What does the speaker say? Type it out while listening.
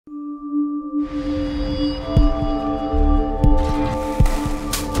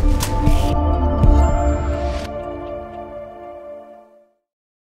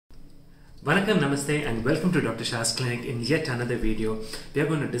Vanakkam, Namaste and welcome to Dr. Shahs Clinic. In yet another video, we are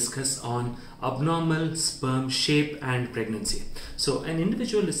going to discuss on abnormal sperm shape and pregnancy. So an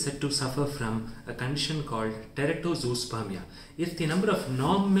individual is said to suffer from a condition called Teratozoospermia if the number of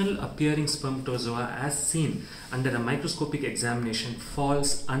normal appearing spermatozoa as seen under a microscopic examination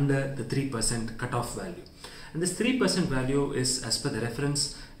falls under the 3% cutoff value. And this 3% value is as per the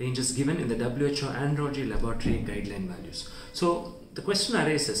reference ranges given in the WHO Andrology Laboratory Guideline values. So the question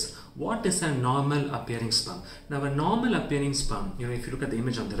arises, what is a normal appearing sperm? Now a normal appearing sperm, if you look at the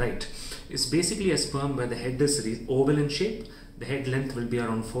image on the right, is basically a sperm where the head is oval in shape. The head length will be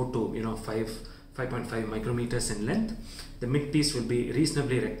around 4 to 5.5 micrometers in length. The midpiece will be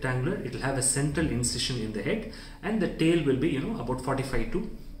reasonably rectangular. It will have a central incision in the head, and the tail will be about 45 to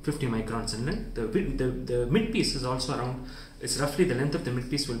 50 microns in length. The midpiece is also around, it's roughly the length of the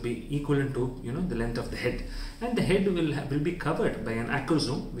midpiece will be equivalent to the length of the head, and the head will be covered by an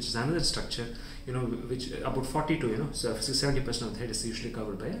acrosome, which is another structure which about 40 to 70% of the head is usually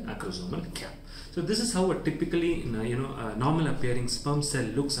covered by an acrosomal cap. So this is how a typically a normal appearing sperm cell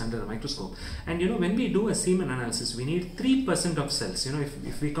looks under a microscope. And when we do a semen analysis, we need 3% of cells.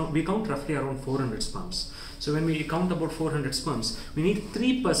 If we count roughly around 400 sperms. So when we count about 400 sperms, we need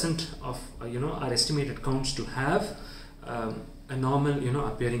 3% of our estimated counts to have a normal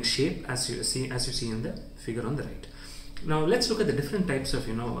appearing shape, as you see in the figure on the right. Now let's look at the different types of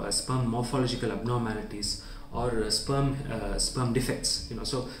sperm morphological abnormalities or sperm defects.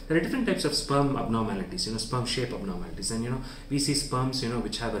 So there are different types of sperm abnormalities, sperm shape abnormalities, and we see sperms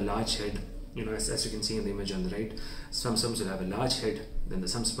which have a large head. As you can see in the image on the right, some sperms will have a large head, then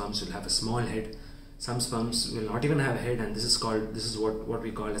some sperms will have a small head. Some sperms will not even have a head, and this is what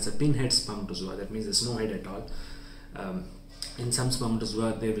we call as a pinhead spermatozoa. That means there's no head at all. In some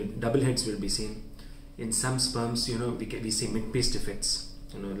spermatozoa, double heads will be seen. In some sperms, we see midpiece defects,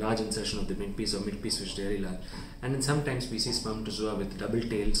 large insertion of the midpiece or midpiece which is very large. And then sometimes we see spermatozoa with double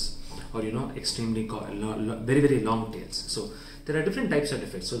tails or extremely very very long tails. So there are different types of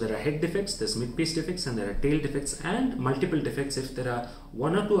defects. So there are head defects, there's midpiece defects, and there are tail defects and multiple defects if there are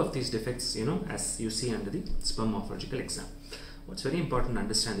one or two of these defects, as you see under the sperm morphological exam. What's very important to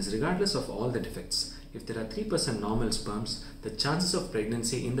understand is, regardless of all the defects, if there are 3% normal sperms, the chances of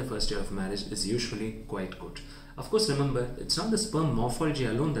pregnancy in the first year of marriage is usually quite good. Of course, remember, it's not the sperm morphology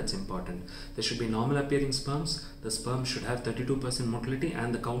alone that's important. There should be normal appearing sperms, the sperm should have 32% motility,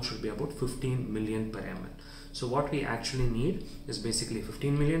 and the count should be about 15 million per ml. So what we actually need is basically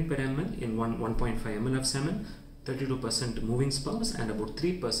 15 million per ml in 1.5 ml of semen, 32% moving sperms, and about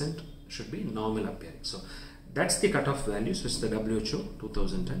 3% should be normal appearing. So that's the cutoff values which the WHO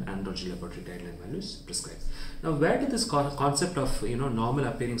 2010 Andrology Laboratory Guideline values prescribe. Now, where did this concept of normal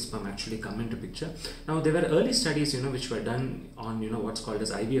appearing sperm actually come into picture? Now, there were early studies which were done on what's called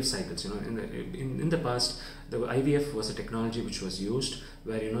as IVF cycles. In the past, the IVF was a technology which was used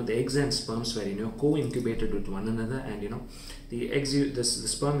where the eggs and sperms were co-incubated with one another, and the eggs, the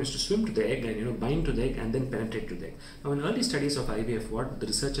sperm used to swim to the egg and bind to the egg and then penetrate to the egg. Now, in early studies of IVF, what the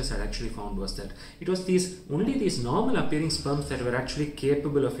researchers had actually found was that it was only these normal appearing sperms that were actually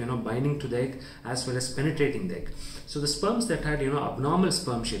capable of binding to the egg as well as penetrating the egg. So the sperms that had abnormal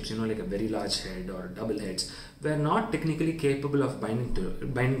sperm shapes, like a very large head or double heads, were not technically capable of binding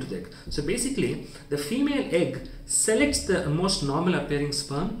to the egg. So basically, the female egg selects the most normal appearing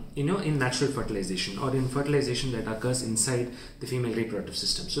sperm, in natural fertilization or in fertilization that occurs inside the female reproductive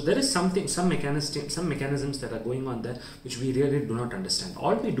system. So there is some mechanisms that are going on there which we really do not understand.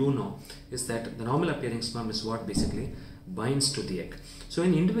 All we do know is that the normal appearing sperm is what basically binds to the egg. So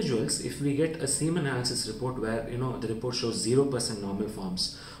in individuals, if we get a semen analysis report where the report shows 0% normal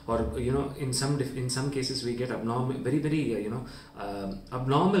forms, or in some cases we get abnormal, very very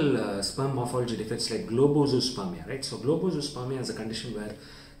abnormal sperm morphology defects like globozoospermia, right? So globozoospermia is a condition where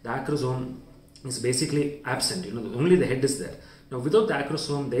the acrosome is basically absent. Only the head is there. Now without the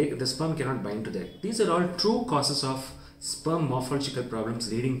acrosome, the sperm cannot bind to the egg. These are all true causes of sperm morphological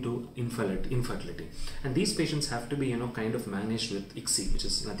problems leading to infertility, and these patients have to be kind of managed with ICSI, which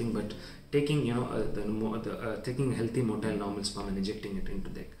is nothing but taking taking a healthy motile normal sperm and injecting it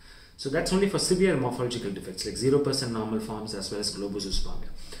into the egg. So that's only for severe morphological defects like 0% normal forms as well as globozoospermia.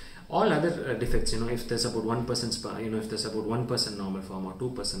 All other defects, if there's about 1%, if there's about 1% normal form or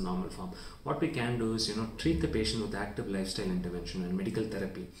 2% normal form, what we can do is, treat the patient with active lifestyle intervention and medical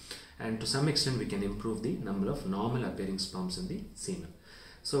therapy. And to some extent, we can improve the number of normal appearing sperms in the semen.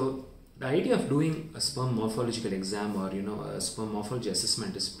 So The idea of doing a sperm morphological exam or a sperm morphology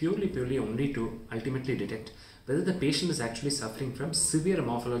assessment is purely only to ultimately detect whether the patient is actually suffering from severe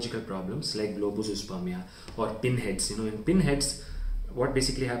morphological problems like Globozoospermia or pinheads. In pinheads, what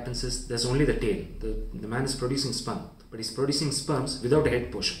basically happens is there's only the tail. The man is producing sperm, but he's producing sperms without a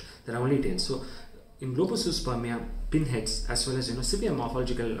head portion. There are only tails. So in Globozoospermia, pinheads, as well as severe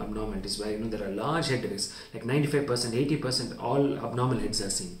morphological abnormalities where there are large head defects, like 95%, 80%, all abnormal heads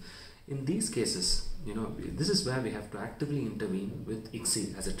are seen. In these cases, this is where we have to actively intervene with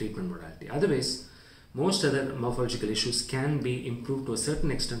ICSI as a treatment modality. Otherwise, most other morphological issues can be improved to a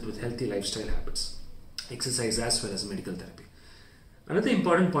certain extent with healthy lifestyle habits, exercise as well as medical therapy. Another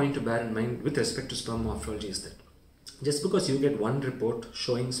important point to bear in mind with respect to sperm morphology is that just because you get one report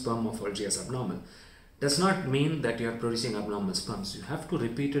showing sperm morphology as abnormal does not mean that you are producing abnormal sperms. You have to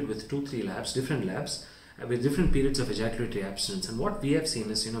repeat it with 2-3 labs, different labs, with different periods of ejaculatory abstinence. And what we have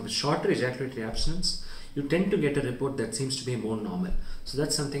seen is, with shorter ejaculatory abstinence, you tend to get a report that seems to be more normal. So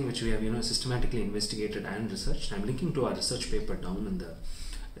that's something which we have, systematically investigated and researched. I'm linking to our research paper down in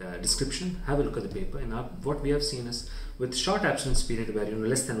the description. Have a look at the paper. And what we have seen is, with short abstinence period where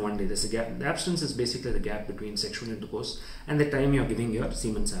less than 1 day, there's a gap. The abstinence is basically the gap between sexual intercourse and the time you're giving your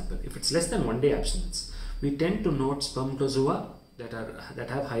semen sample. If it's less than 1 day abstinence, we tend to note spermatozoa that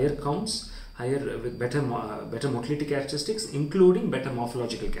have higher counts, with better motility characteristics, including better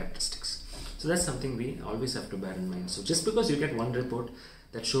morphological characteristics. So that's something we always have to bear in mind. So just because you get one report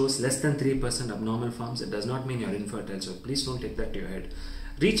that shows less than 3% abnormal forms, it does not mean you're infertile. So please don't take that to your head.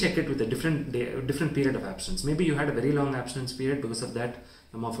 Recheck it with a different period of abstinence. Maybe you had a very long abstinence period, because of that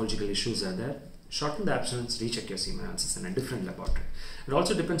your morphological issues are there. Shorten the abstinence, recheck your semen analysis in a different laboratory. It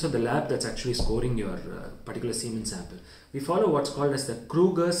also depends on the lab that's actually scoring your particular semen sample. We follow what's called as the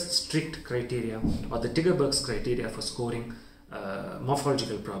Krugers strict criteria or the Tigerberg's criteria for scoring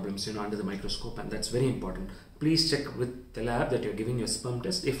morphological problems under the microscope, and that's very important. Please check with the lab that you're giving your sperm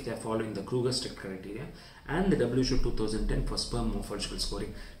test if they're following the Krugers strict criteria and the WHO 2010 for sperm morphological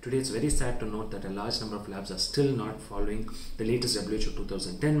scoring. Today it's very sad to note that a large number of labs are still not following the latest WHO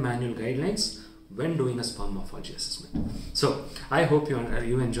 2010 manual guidelines when doing a sperm morphology assessment. So I hope you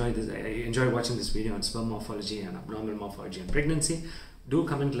enjoy this. Enjoy watching this video on sperm morphology and abnormal morphology and pregnancy. Do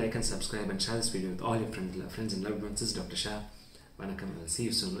comment, like and subscribe, and share this video with all your friends and loved ones. This is Dr. Shah. Vanakkam. I'll see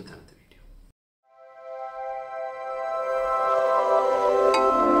you soon with another video.